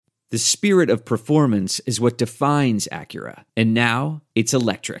The spirit of performance is what defines Acura. And now, it's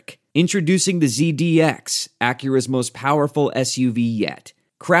electric. Introducing the ZDX, Acura's most powerful SUV yet.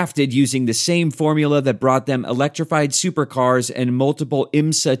 Crafted using the same formula that brought them electrified supercars and multiple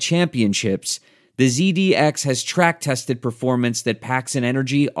IMSA championships, the ZDX has track-tested performance that packs an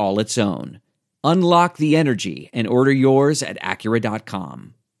energy all its own. Unlock the energy and order yours at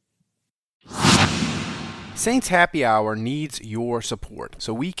Acura.com. Saints Happy Hour needs your support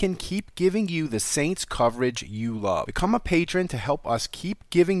so we can keep giving you the Saints coverage you love. Become a patron to help us keep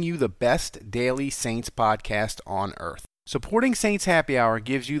giving you the best daily Saints podcast on earth. Supporting Saints Happy Hour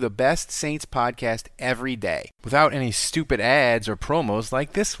gives you the best Saints podcast every day without any stupid ads or promos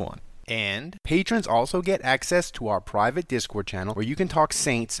like this one. And patrons also get access to our private Discord channel where you can talk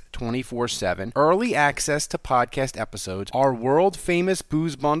Saints 24/7, early access to podcast episodes, our world-famous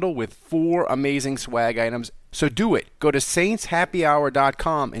booze bundle with 4 amazing swag items. So do it. Go to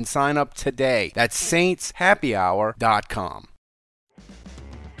saintshappyhour.com and sign up today. That's saintshappyhour.com.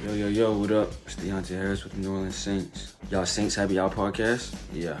 Yo, what up? It's Deontay Harris with the New Orleans Saints. Y'all Saints Happy Hour podcast?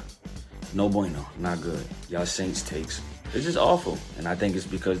 Yeah. No bueno. Not good. Y'all Saints takes. It's just awful. And I think it's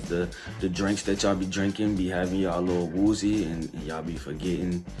because the drinks that y'all be drinking be having y'all a little woozy and y'all be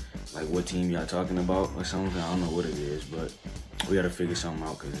forgetting like what team y'all talking about or something. I don't know what it is, but we gotta figure something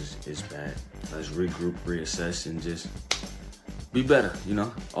out because it's bad. Let's regroup, reassess, and just be better, you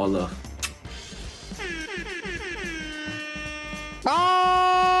know? All love.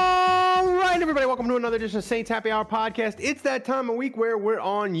 All right, everybody, welcome to another edition of Saints Happy Hour podcast. It's that time of week where we're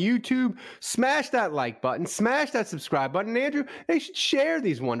on YouTube. Smash that like button, smash that subscribe button. Andrew, they should share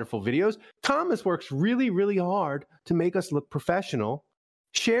these wonderful videos. Thomas works really, really hard to make us look professional.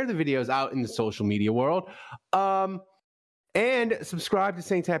 Share the videos out in the social media world. And subscribe to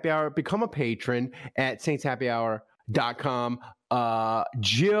Saints Happy Hour. Become a patron at saintshappyhour.com.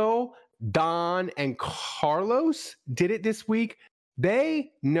 Jill, Don, and Carlos did it this week.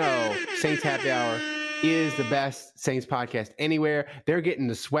 They know Saints Happy Hour is the best Saints podcast anywhere. They're getting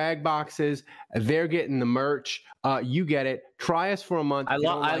the swag boxes. They're getting the merch. You get it. Try us for a month. I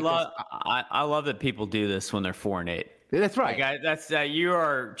love that people do this when they're 4-8. That's right. That's you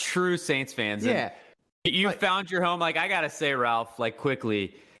are true Saints fans. Yeah. You found your home. Like, I gotta say, Ralph, like,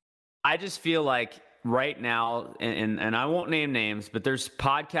 quickly, I just feel like right now, and I won't name names, but there's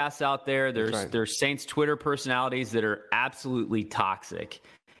podcasts out there. There's Saints Twitter personalities that are absolutely toxic.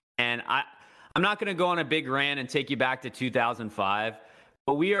 And I'm not going to go on a big rant and take you back to 2005,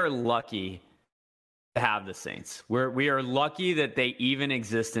 but we are lucky to have the Saints. We are lucky that they even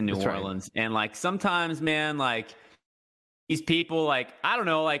exist in New Orleans. And like sometimes, man, like these people, like, I don't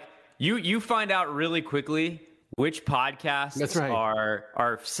know, like you find out really quickly which podcasts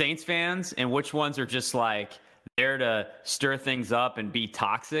are Saints fans and which ones are just like there to stir things up and be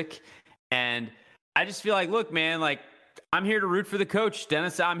toxic. And I just feel like, look, man, like I'm here to root for the coach,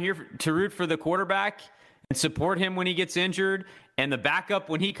 Dennis. I'm here to root for the quarterback and support him when he gets injured and the backup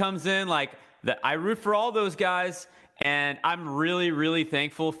when he comes in. Like I root for all those guys. And I'm really, really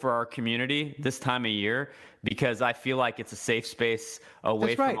thankful for our community this time of year because I feel like it's a safe space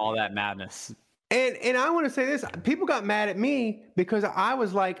away from all that madness. And I want to say this. People got mad at me because I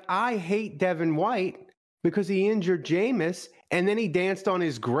was like, I hate Devin White because he injured Jameis. And then he danced on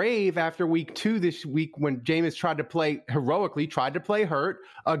his grave after week 2 this week when Jameis tried to play hurt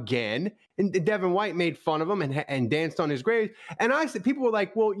again. And Devin White made fun of him and danced on his grave. And I said, people were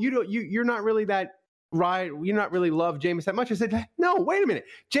like, well, you're not really that right. You're not really love Jameis that much. I said, no, wait a minute.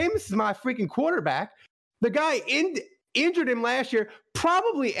 Jameis is my freaking quarterback. The guy injured him last year,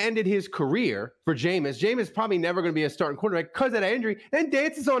 probably ended his career for Jameis. Jameis probably never going to be a starting quarterback because of that injury. Then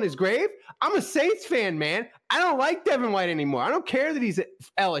dances on his grave. I'm a Saints fan, man. I don't like Devin White anymore. I don't care that he's at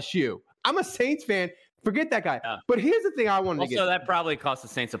LSU. I'm a Saints fan. Forget that guy. Yeah. But here's the thing I wanted to get. Also, that probably cost the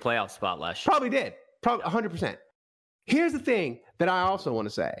Saints a playoff spot last year. Probably did. Probably 100%. Here's the thing that I also want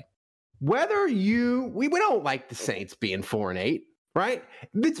to say. Whether we don't like the Saints being 4-8, right?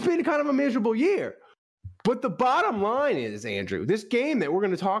 It's been kind of a miserable year. But the bottom line is, Andrew, this game that we're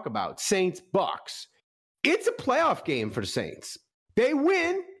going to talk about, Saints-Bucks, it's a playoff game for the Saints. They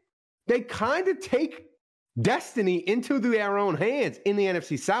win. They kind of take destiny into their own hands in the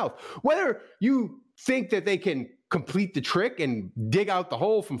NFC South. Whether you think that they can complete the trick and dig out the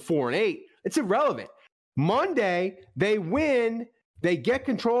hole from 4-8, it's irrelevant. Monday, they win. They get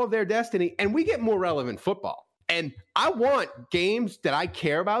control of their destiny, and we get more relevant football. And I want games that I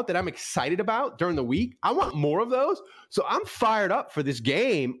care about, that I'm excited about during the week. I want more of those. So I'm fired up for this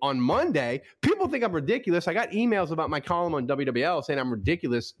game on Monday. People think I'm ridiculous. I got emails about my column on WWL saying I'm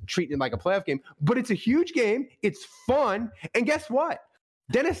ridiculous treating it like a playoff game. But it's a huge game. It's fun. And guess what?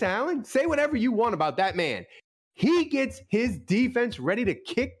 Dennis Allen, say whatever you want about that man. He gets his defense ready to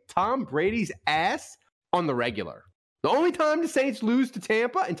kick Tom Brady's ass on the regular. The only time the Saints lose to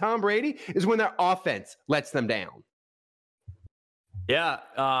Tampa and Tom Brady is when their offense lets them down. Yeah,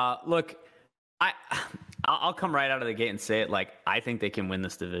 look, I'll come right out of the gate and say it. Like, I think they can win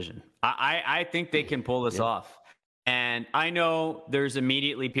this division. I think they can pull this off. And I know there's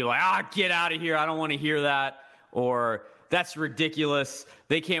immediately people like, get out of here. I don't want to hear that. Or that's ridiculous.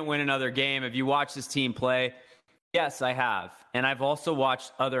 They can't win another game. Have you watched this team play? Yes, I have. And I've also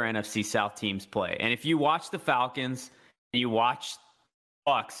watched other NFC South teams play. And if you watch the Falcons and you watch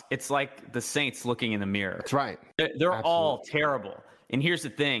Bucs, it's like the Saints looking in the mirror. That's right. They're all terrible. And here's the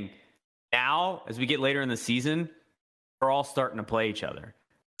thing. Now, as we get later in the season, we're all starting to play each other.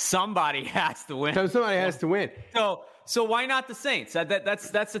 Somebody has to win. So somebody has to win. So why not the Saints?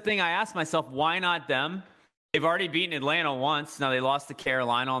 That's the thing I asked myself. Why not them? They've already beaten Atlanta once. Now, they lost to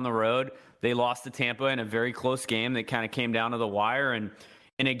Carolina on the road. They lost to Tampa in a very close game that kind of came down to the wire. And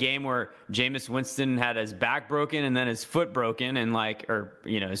in a game where Jameis Winston had his back broken and then his foot broken and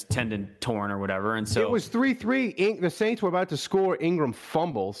his tendon torn or whatever. And so it was 3-3. The Saints were about to score. Ingram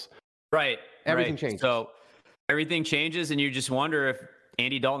fumbles. Right. Everything changes. So everything changes, and you just wonder if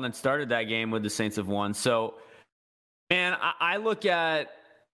Andy Dalton had started that game, would the Saints have won? So, man, I look at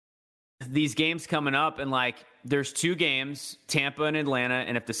these games coming up, and there's two games, Tampa and Atlanta,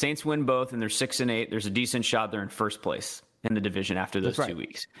 and if the Saints win both and they're 6-8, there's a decent shot they're in first place in the division after those 2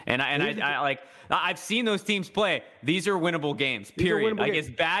 weeks. And I've seen those teams play. These are winnable games. Period. As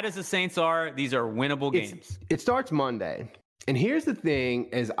bad as the Saints are, these are winnable games. It starts Monday. And here's the thing,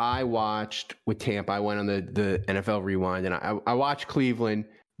 as I watched with Tampa, I went on the NFL Rewind, and I watched Cleveland.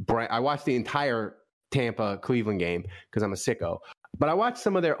 I watched the entire Tampa-Cleveland game because I'm a sicko. But I watched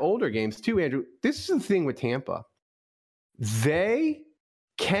some of their older games too, Andrew. This is the thing with Tampa. They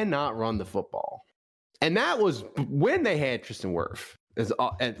cannot run the football. And that was when they had Tristan Wirf as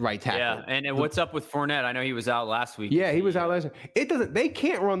at right tackle. Yeah, and what's up with Fournette? I know he was out last week. Yeah, he was out last week. They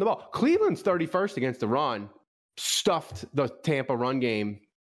can't run the ball. Cleveland's 31st against the run. Stuffed the Tampa run game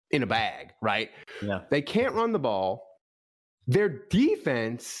in a bag, right? Yeah. They can't run the ball. Their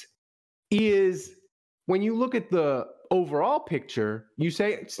defense is, when you look at the overall picture, you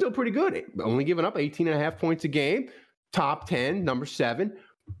say it's still pretty good. Only giving up 18.5 points a game, top 10, number 7.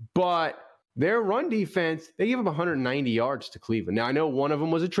 But their run defense, they give up 190 yards to Cleveland. Now, I know one of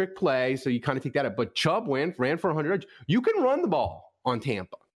them was a trick play, so you kind of take that up. But Chubb ran for 100 yards. You can run the ball on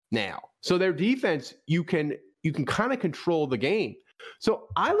Tampa now. So their defense, you can kind of control the game. So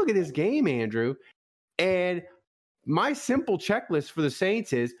I look at this game, Andrew, and my simple checklist for the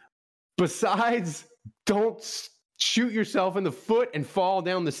Saints is, besides don't shoot yourself in the foot and fall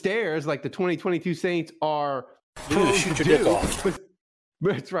down the stairs like the 2022 Saints are shoot your dick off.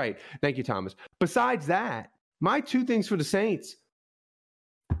 That's right. Thank you, Thomas. Besides that, my two things for the Saints: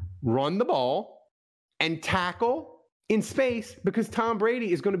 run the ball and tackle in space, because Tom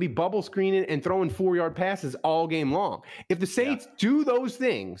Brady is going to be bubble screening and throwing 4-yard passes all game long. If the Saints do those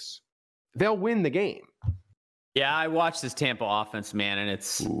things, they'll win the game. Yeah, I watched this Tampa offense, man, and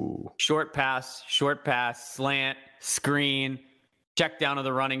it's short pass, slant, screen, check down to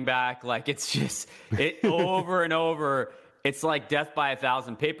the running back. It's just over and over. It's like death by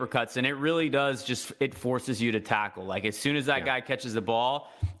 1,000 paper cuts, and it really does it forces you to tackle. As soon as that guy catches the ball,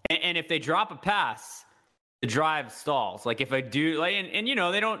 and if they drop a pass, the drive stalls. If I do,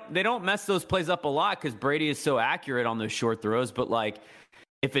 they don't mess those plays up a lot because Brady is so accurate on those short throws. But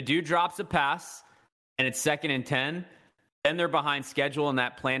if a dude drops a pass and it's 2nd and 10, then they're behind schedule and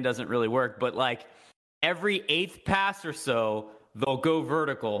that plan doesn't really work. But every 8th pass or so, they'll go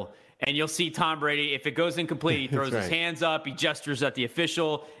vertical. And you'll see Tom Brady, if it goes incomplete, he throws his hands up, he gestures at the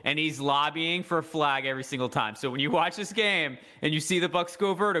official, and he's lobbying for a flag every single time. So when you watch this game and you see the Bucs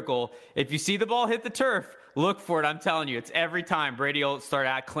go vertical, if you see the ball hit the turf, look for it. I'm telling you, it's every time. Brady will start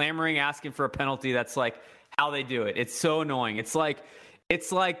clamoring, asking for a penalty. That's how they do it. It's so annoying. It's like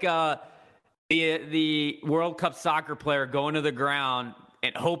the World Cup soccer player going to the ground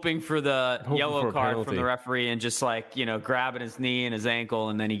and hoping for the yellow card from the referee and just grabbing his knee and his ankle,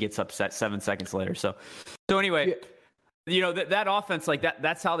 and then he gets upset 7 seconds later. So anyway, that offense,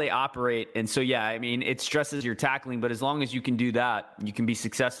 that's how they operate. And so, yeah, I mean, it stresses your tackling, but as long as you can do that, you can be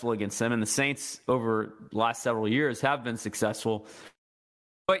successful against them. And the Saints over the last several years have been successful.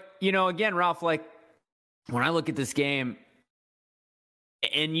 But, again, Ralph, when I look at this game,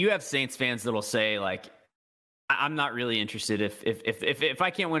 and you have Saints fans that'll say, I'm not really interested. If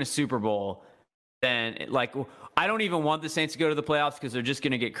I can't win a Super Bowl, then I don't even want the Saints to go to the playoffs because they're just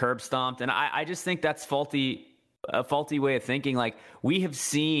going to get curb stomped. And I just think that's faulty a faulty way of thinking. Like, we have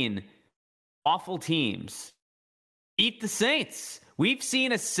seen awful teams beat the Saints. We've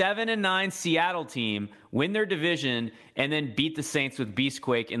seen a 7-9 Seattle team win their division and then beat the Saints with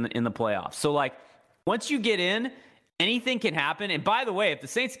Beastquake in the playoffs. So, like, once you get in, anything can happen. And by the way, if the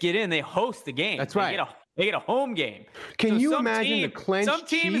Saints get in, they host the game. That's right. They get a home game. Can you imagine the clenched Some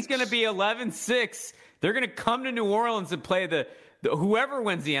team is going to be 11-6. They're going to come to New Orleans and play the whoever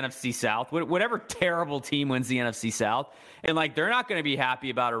wins the NFC South, whatever terrible team wins the NFC South. And, like, they're not going to be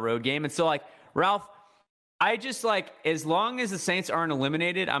happy about a road game. And so, like, Ralph, I just, like, as long as the Saints aren't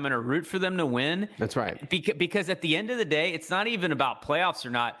eliminated, I'm going to root for them to win. That's right. Because at the end of the day, it's not even about playoffs or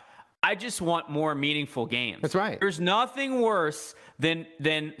not. I just want more meaningful games. That's right. There's nothing worse than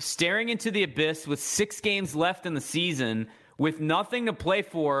staring into the abyss with 6 games left in the season with nothing to play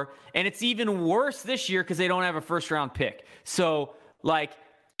for. And it's even worse this year because they don't have a first-round pick. So, like,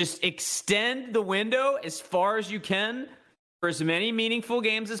 just extend the window as far as you can for as many meaningful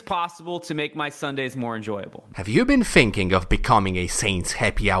games as possible to make my Sundays more enjoyable. Have you been thinking of becoming a Saints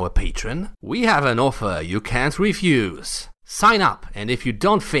Happy Hour patron? We have an offer you can't refuse. Sign up, and if you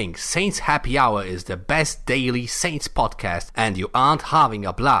don't think Saints Happy Hour is the best daily Saints podcast and you aren't having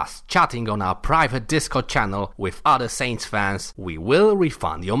a blast chatting on our private Discord channel with other Saints fans, we will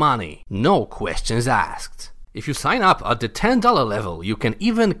refund your money. No questions asked. If you sign up at the $10 level, you can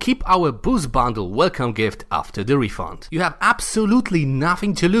even keep our Boost Bundle welcome gift after the refund. You have absolutely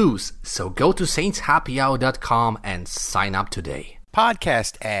nothing to lose, so go to saintshappyhour.com and sign up today.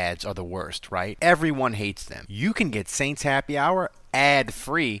 Podcast ads are the worst, right? Everyone hates them. You can get Saints Happy Hour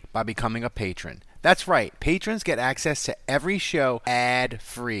ad-free by becoming a patron. That's right. Patrons get access to every show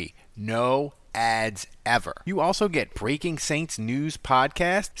ad-free. No ads ever. You also get Breaking Saints News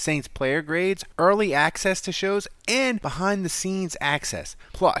podcast, Saints player grades, early access to shows, and behind-the-scenes access.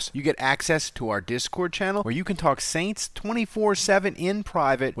 Plus, you get access to our Discord channel where you can talk Saints 24/7 in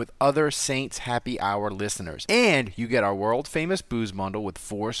private with other Saints Happy Hour listeners. And you get our world-famous booze bundle with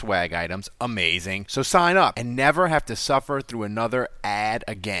 4 swag items. Amazing. So sign up and never have to suffer through another ad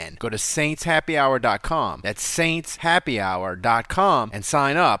again. Go to saintshappyhour.com. That's saintshappyhour.com and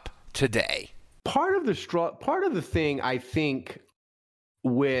sign up today. Part of the thing I think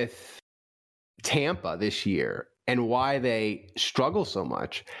with Tampa this year and why they struggle so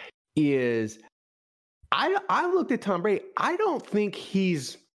much is I looked at Tom Brady. I don't think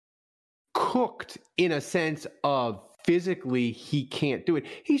he's cooked in a sense of physically he can't do it.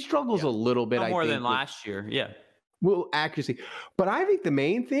 He struggles a little bit. No more I think, than last year. Yeah. Well, accuracy. But I think the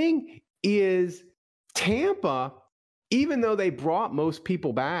main thing is Tampa, even though they brought most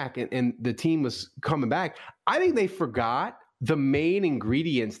people back and the team was coming back, I think they forgot the main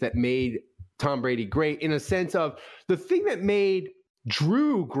ingredients that made Tom Brady great, in a sense of the thing that made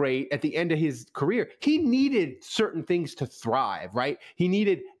Drew great at the end of his career. He needed certain things to thrive, right? He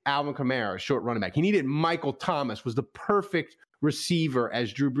needed Alvin Kamara, short running back. He needed Michael Thomas, was the perfect receiver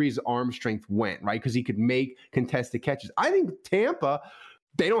as Drew Brees' arm strength went, right? Because he could make contested catches. I think Tampa,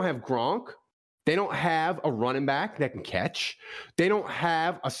 they don't have Gronk. They don't have a running back that can catch. They don't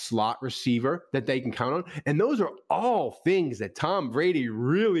have a slot receiver that they can count on. And those are all things that Tom Brady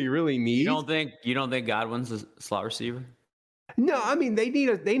really, really needs. You don't think Godwin's a slot receiver? No, I mean they need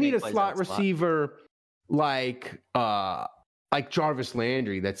a slot receiver like Jarvis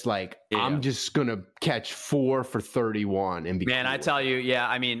Landry that's like, I'm just gonna catch 4 for 31 and be Man, cool. I tell you, yeah,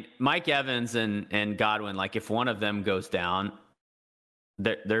 I mean Mike Evans and Godwin, like if one of them goes down,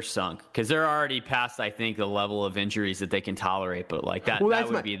 they're sunk because they're already past, I think, the level of injuries that they can tolerate. But like that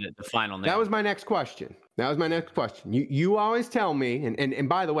would be the final nail. That was my next question. You always tell me, and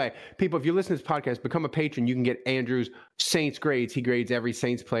by the way, people, if you listen to this podcast, become a patron. You can get Andrew's Saints grades. He grades every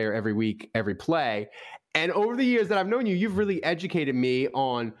Saints player every week, every play. And over the years that I've known you, you've really educated me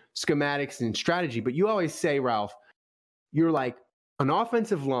on schematics and strategy. But you always say, Ralph, you're like an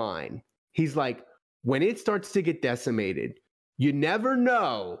offensive line. He's like, when it starts to get decimated, you never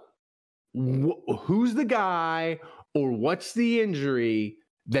know who's the guy or what's the injury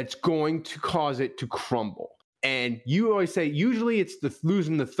that's going to cause it to crumble. And you always say, usually it's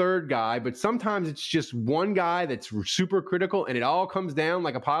losing the third guy, but sometimes it's just one guy that's super critical and it all comes down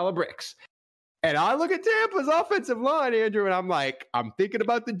like a pile of bricks. And I look at Tampa's offensive line, Andrew, and I'm like, I'm thinking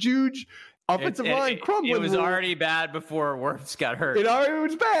about the Juge offensive line crumbling. It was already bad before Wirfs got hurt. It already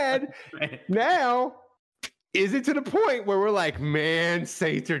was bad. Now, is it to the point where we're like, man,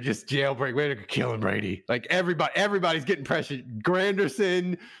 Saints are just jailbreak, we're killing Brady? Like everybody's getting pressured.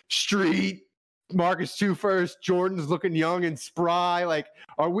 Granderson, Street, Marcus Two-First, Jordan's looking young and spry. Like,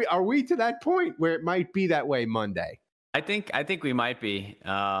 are we to that point where it might be that way Monday? I think we might be.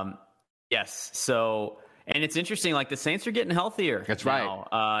 Yes. So, And it's interesting, like the Saints are getting healthier. That's now.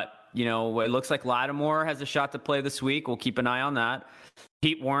 right. It looks like Lattimore has a shot to play this week. We'll keep an eye on that.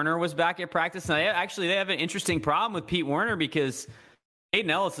 Pete Werner was back at practice. Now, they have an interesting problem with Pete Werner because Caden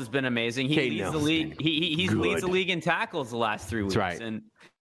Ellis has been amazing. He leads the league. He leads the league in tackles the last 3 weeks. That's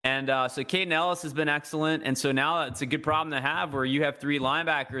right. So Caden Ellis has been excellent. And so now it's a good problem to have where you have 3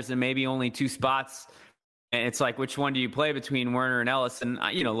 linebackers and maybe only 2 spots. And it's like, which one do you play between Werner and Ellis? And,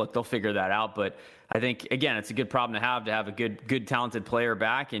 look, they'll figure that out. But I think, again, it's a good problem to have a good talented player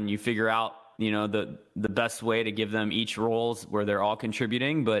back, and you figure out, the best way to give them each roles where they're all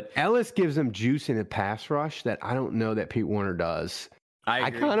contributing. But Ellis gives them juice in a pass rush that I don't know that Pete Werner does.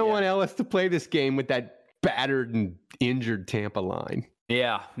 I kind of want Ellis to play this game with that battered and injured Tampa line.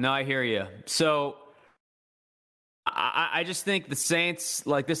 Yeah, no, I hear you. So I just think the Saints,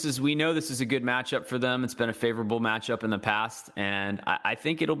 we know this is a good matchup for them. It's been a favorable matchup in the past, and I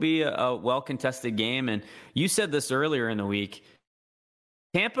think it'll be a well-contested game. And you said this earlier in the week.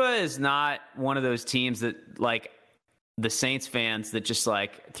 Tampa is not one of those teams that, like, the Saints fans that just,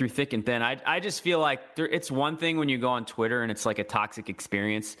 like, through thick and thin. I just feel like it's one thing when you go on Twitter and it's like a toxic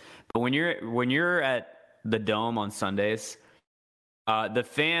experience. But when you're at the Dome on Sundays, the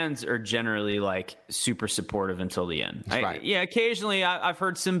fans are generally like super supportive until the end. Right. Yeah, occasionally I've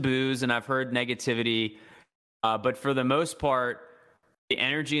heard some boos and I've heard negativity, but for the most part, the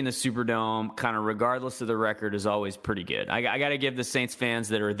energy in the Superdome, kind of regardless of the record, is always pretty good. I got to give the Saints fans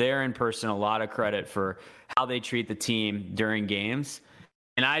that are there in person a lot of credit for how they treat the team during games,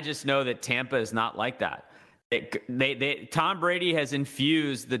 and I just know that Tampa is not like that. Tom Brady has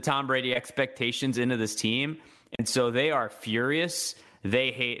infused the Tom Brady expectations into this team. And so they are furious.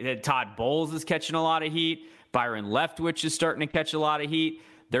 They hate that Todd Bowles is catching a lot of heat. Byron Leftwich is starting to catch a lot of heat.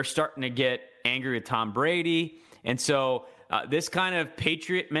 They're starting to get angry with Tom Brady. And so this kind of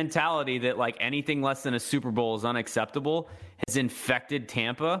Patriot mentality that like anything less than a Super Bowl is unacceptable has infected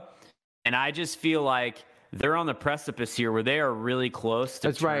Tampa. And I just feel like they're on the precipice here where they are really close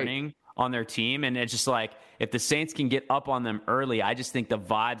to turning on their team. And it's just like, if the Saints can get up on them early, I just think the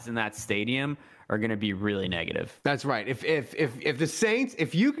vibes in that stadium are going to be really negative. That's right. If the Saints,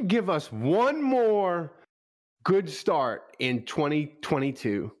 if you could give us one more good start in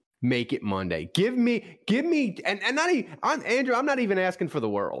 2022, make it Monday. Give me, and not even, Andrew, I'm not even asking for the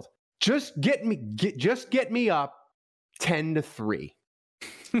world. Just get me up 10-3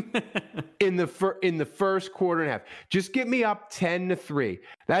 in the first quarter and a half. Just get me up 10-3.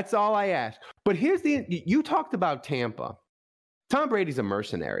 That's all I ask. But you talked about Tampa. Tom Brady's a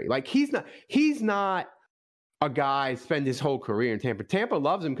mercenary. Like he's not a guy spend his whole career in Tampa. Tampa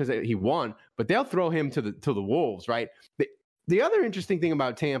loves him because he won, but they'll throw him to the wolves, right? The other interesting thing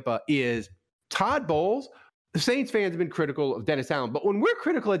about Tampa is Todd Bowles. The Saints fans have been critical of Dennis Allen, but when we're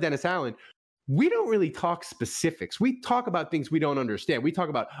critical of Dennis Allen, we don't really talk specifics. We talk about things we don't understand. We talk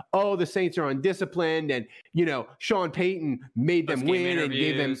about, the Saints are undisciplined, and Sean Payton made them win and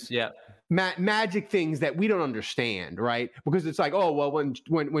gave them magic things that we don't understand, right? Because it's like,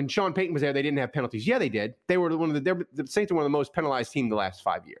 when Sean Payton was there, they didn't have penalties. Yeah, they did. They were the Saints are one of the most penalized teams the last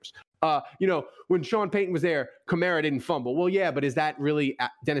 5 years. When Sean Payton was there, Kamara didn't fumble. Well, yeah, but is that really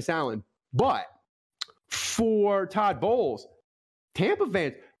Dennis Allen? But for Todd Bowles, Tampa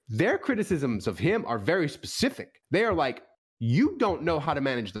fans, their criticisms of him are very specific. They are like, you don't know how to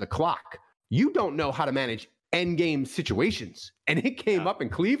manage the clock. You don't know how to manage end game situations. And it came up in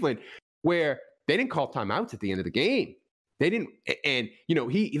Cleveland where they didn't call timeouts at the end of the game. They didn't, and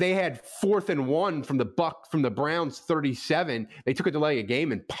they had 4th and 1 from the Browns 37. They took a delay of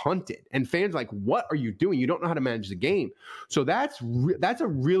game and punted. And fans are like, what are you doing? You don't know how to manage the game. So that's a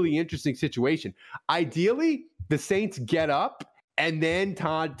really interesting situation. Ideally, the Saints get up, and then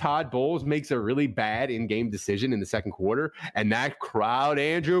Todd Bowles makes a really bad in-game decision in the second quarter, and that crowd,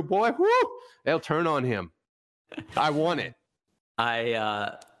 Andrew, boy, they'll turn on him. I want it.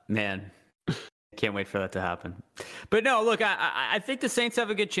 Man, can't wait for that to happen. But no, look, I think the Saints have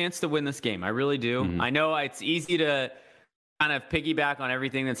a good chance to win this game. I really do. Mm-hmm. I know it's easy to kind of piggyback on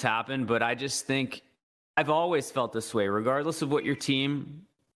everything that's happened, but I just think I've always felt this way, regardless of what your team,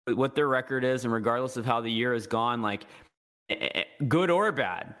 what their record is, and regardless of how the year has gone, like good or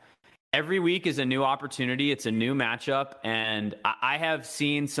bad. Every week is a new opportunity. It's a new matchup. And I have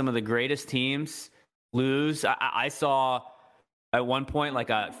seen some of the greatest teams lose. I saw at one point like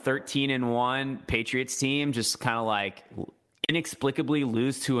a 13-1 Patriots team just kind of like inexplicably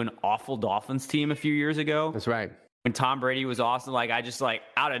lose to an awful Dolphins team a few years ago. That's right. When Tom Brady was awesome, like I just like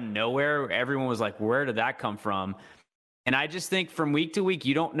out of nowhere, everyone was like, where did that come from? And I just think from week to week,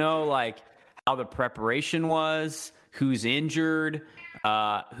 you don't know like how the preparation was, who's injured,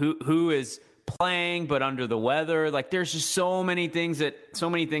 who is playing but under the weather. Like there's just so many things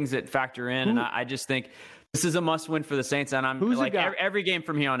that factor in, and I just think this is a must-win for the Saints, and I'm like every game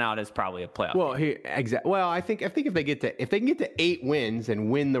from here on out is probably a playoff. Well, Well, I think if they can get to 8 wins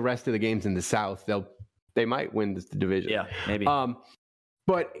and win the rest of the games in the South, they might win the division. Yeah, maybe.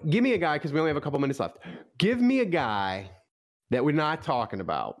 But give me a guy, because we only have a couple minutes left. Give me a guy that we're not talking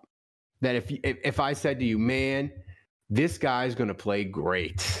about. That if I said to you, man, this guy's going to play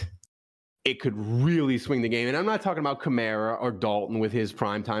great, it could really swing the game. And I'm not talking about Kamara or Dalton with his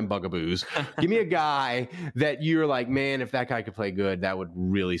primetime bugaboos. Give me a guy that you're like, man, if that guy could play good, that would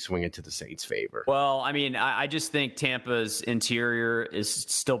really swing it to the Saints' favor. Well, I mean, I just think Tampa's interior is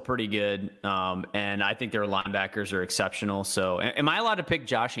still pretty good. And I think their linebackers are exceptional. So am I allowed to pick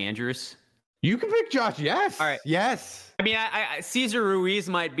Josh Andrews? You can pick Josh, yes. All right. Yes. I mean, Cesar Ruiz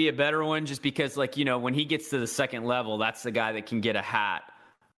might be a better one just because, like, you know, when he gets to the second level, that's the guy that can get a hat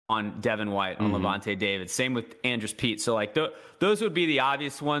on Devin White, on Levante David. Same with Andres Pete. So, like, those would be the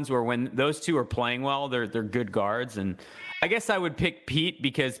obvious ones where when those two are playing well, they're good guards. And I guess I would pick Pete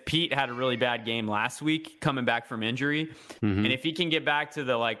because Pete had a really bad game last week coming back from injury. And if he can get back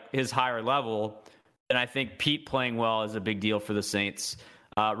to his higher level, then I think Pete playing well is a big deal for the Saints.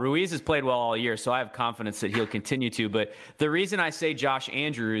 Ruiz has played well all year, so I have confidence that he'll continue to. But the reason I say Josh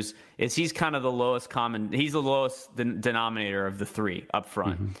Andrews is he's kind of the lowest denominator of the three up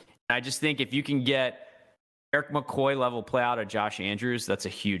front. And I just think if you can get Eric McCoy level play out of Josh Andrews, that's a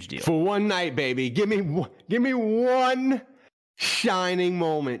huge deal. For one night, baby. Give me one shining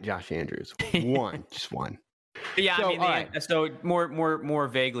moment, Josh Andrews. One, just one. Yeah, so, I mean, so more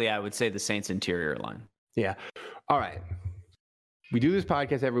vaguely, I would say the Saints interior line. Yeah. All right. We do this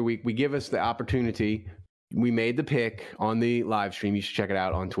podcast every week. We give us the opportunity. We made the pick on the live stream. You should check it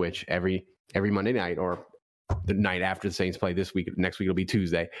out on Twitch every Monday night or the night after the Saints play this week. Next week it'll be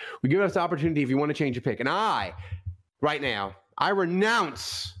Tuesday. We give us the opportunity if you want to change your pick. And right now, I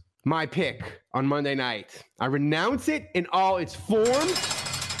renounce my pick on Monday night. I renounce it in all its forms.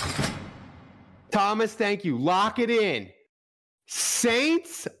 Thomas, thank you. Lock it in.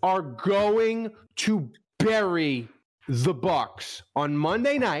 Saints are going to bury the Bucs on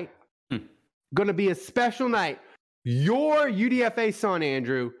Monday night. Going to be a special night. Your UDFA son,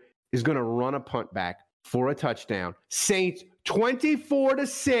 Andrew, is going to run a punt back for a touchdown. Saints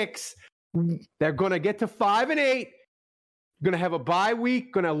 24-6. They're going to get to 5-8. Going to have a bye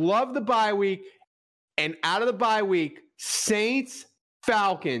week. Going to love the bye week. And out of the bye week, Saints,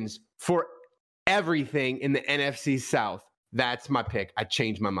 Falcons for everything in the NFC South. That's my pick. I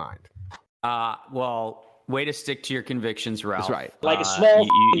changed my mind. Well, way to stick to your convictions, Ralph. That's right. Like a small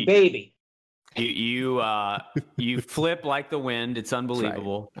baby. You flip like the wind. It's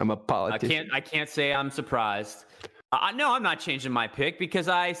unbelievable. Right. I'm a politician. I can't say I'm surprised. No, I'm not changing my pick because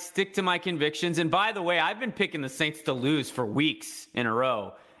I stick to my convictions. And by the way, I've been picking the Saints to lose for weeks in a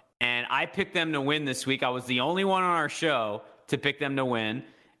row. And I picked them to win this week. I was the only one on our show to pick them to win.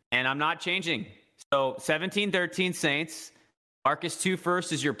 And I'm not changing. So 17-13 Saints. Marcus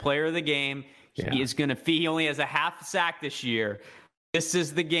Two-First is your player of the game. Yeah. He only has a half sack this year. This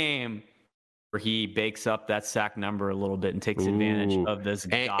is the game where he bakes up that sack number a little bit and takes advantage of this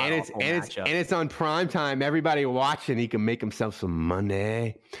matchup. And it's on prime time. Everybody watching, he can make himself some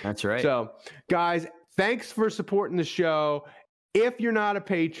money. That's right. So, guys, thanks for supporting the show. If you're not a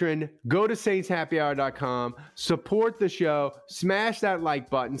patron, go to saintshappyhour.com, support the show, smash that like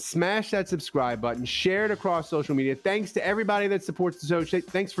button, smash that subscribe button, share it across social media. Thanks to everybody that supports the show.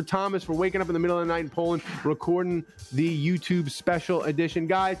 Thanks for Thomas for waking up in the middle of the night in Poland, recording the YouTube special edition.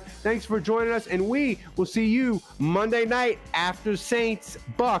 Guys, thanks for joining us, and we will see you Monday night after Saints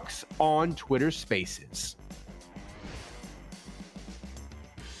Bucs on Twitter Spaces.